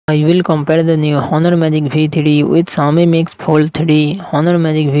I will compare the new Honor Magic V3 with Xiaomi Mix Fold 3. Honor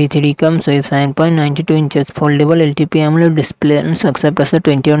Magic V3 comes with 7.92 inches foldable LTP AMOLED display and success ratio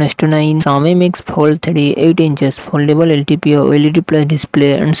 21:9. Xiaomi Mix Fold 3 8 inches foldable LTP OLED plus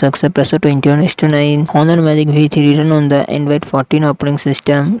display and success ratio 21:9. Honor Magic V3 run on the Android 14 operating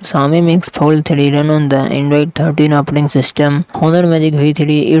system. Xiaomi Mix Fold 3 run on the Android 13 operating system. Honor Magic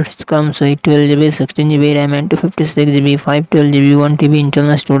V3 it comes with 12GB, 16GB RAM and 256GB, 512GB, 1TB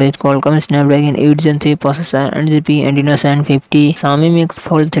internal storage, Qualcomm Snapdragon 8 Gen 3 processor and GP Adreno 750. Xiaomi Mix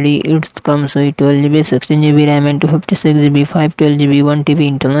Fold 3 it comes with 12GB, 16GB RAM and 256GB, 512GB, 1TB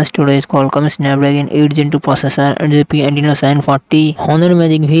internal storage, Qualcomm Snapdragon 8 Gen 2 processor and GP Adreno 740. Honor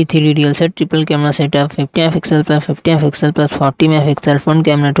Magic V3 real set triple camera setup, 50MP plus 50MP plus 40MP, front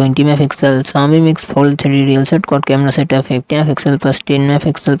camera 20MP. Xiaomi Mix Fold 3 real set quad camera setup, 50MP plus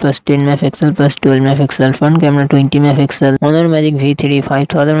 10MP plus 10MP plus 12MP, front camera 20MP. Honor Magic V3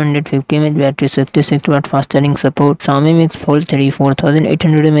 5150 mAh battery, 66W fast charging support. Xiaomi Mix Fold 3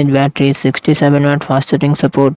 4800 mAh battery, 67W fast charging support.